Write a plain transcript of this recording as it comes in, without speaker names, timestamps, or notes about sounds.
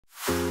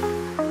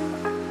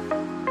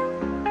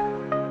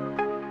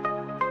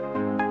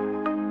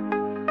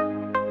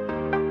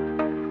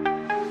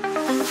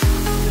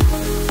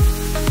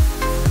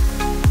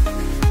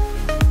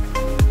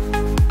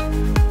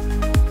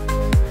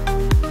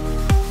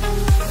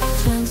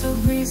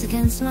hands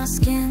against my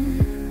skin,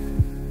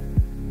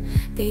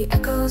 the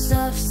echoes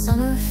of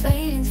summer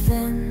fading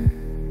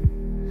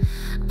thin.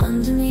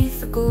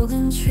 Underneath the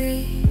golden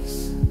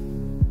trees,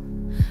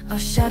 our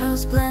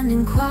shadows blend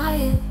in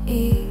quiet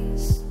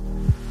ease.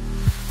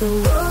 The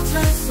world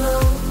turns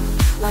slow,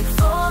 like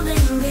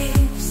falling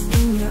leaves.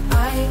 In your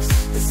eyes,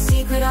 the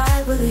secret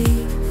I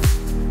believe.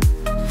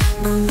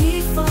 No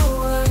need for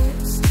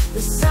words,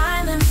 the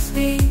silence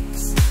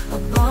speaks, a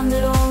bond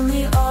that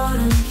only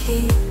autumn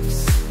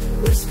keeps.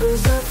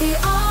 Whispers of the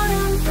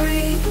autumn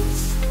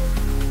breeze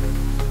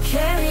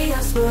carry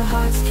us where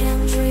hearts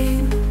can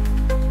dream.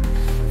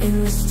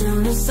 In the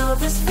stillness of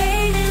this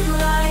fading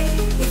light,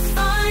 we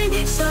find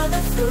each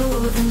other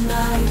through the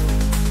night.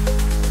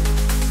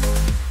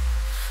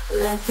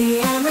 Let the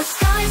amber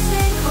sky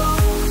stay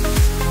cold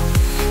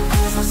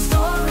as our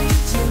story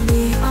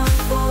gently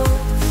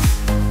unfolds.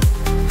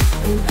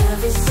 In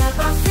every step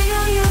I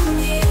feel you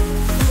near,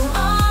 through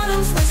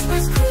autumn's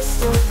whispers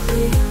crystal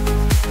clear,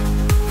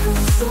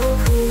 crystal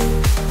clear.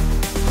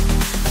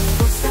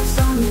 Footsteps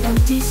on the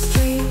empty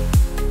street,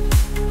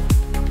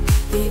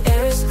 the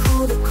air is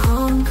cool, the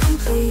calm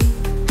complete.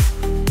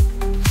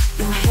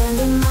 Your hand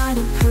in mine,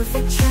 a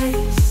perfect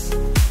trace.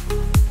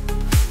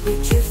 We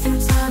drift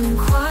through time in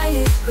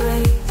quiet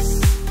grace.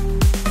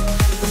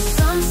 The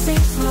sun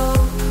sinks low,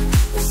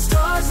 the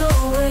stars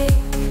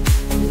awake,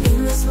 and in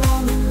this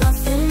moment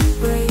nothing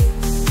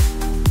breaks.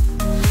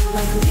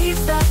 Like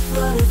leaves that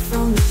flutter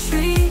from the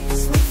trees,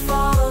 we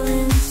fall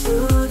into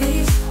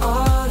these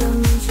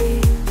autumn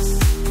dreams.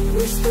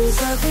 Whispers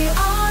of the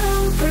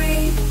autumn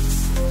breeze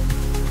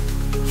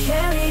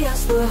carry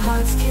us where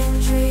hearts can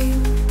dream.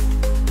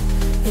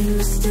 In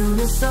the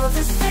stillness of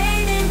this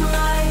fading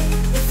light,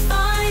 we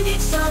find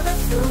each other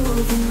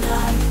through the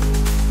night.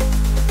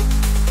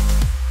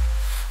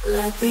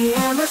 Let the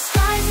amber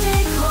sky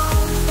stay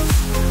cold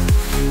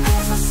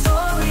as our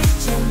story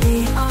gently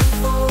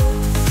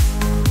unfolds.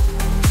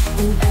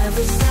 In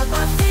every step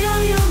I feel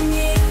you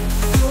near,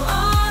 through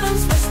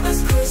autumn's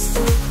whispers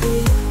crystal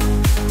clear,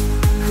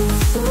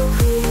 crystal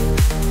clear.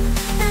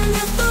 And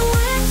if the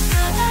winds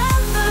could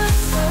ever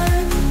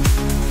turn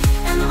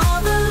and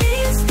all the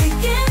leaves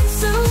begin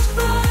to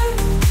burn,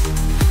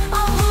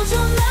 I'll hold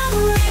your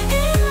memory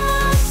in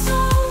my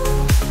soul,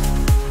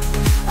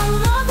 a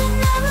love that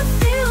never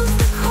feels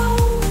the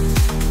cold.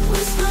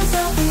 Whispers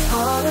of the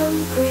autumn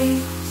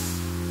breeze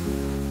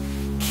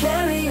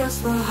carry us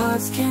where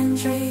hearts can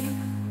dream.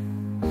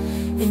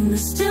 In the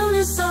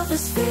stillness of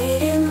this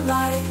fading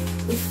light,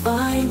 we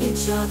find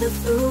each other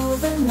through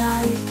the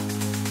night.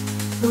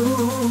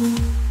 Ooh.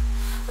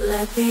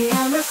 Let the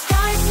amber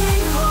sky stay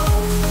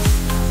cold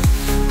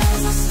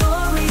as our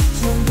story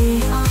gently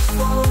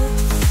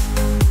unfolds.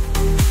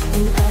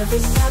 In every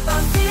step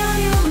I feel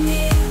you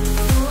near,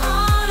 through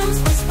autumn's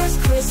whispers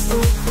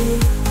crystal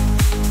clear,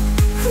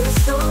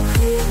 crystal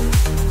clear.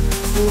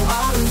 Through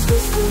autumn's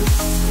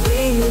whispers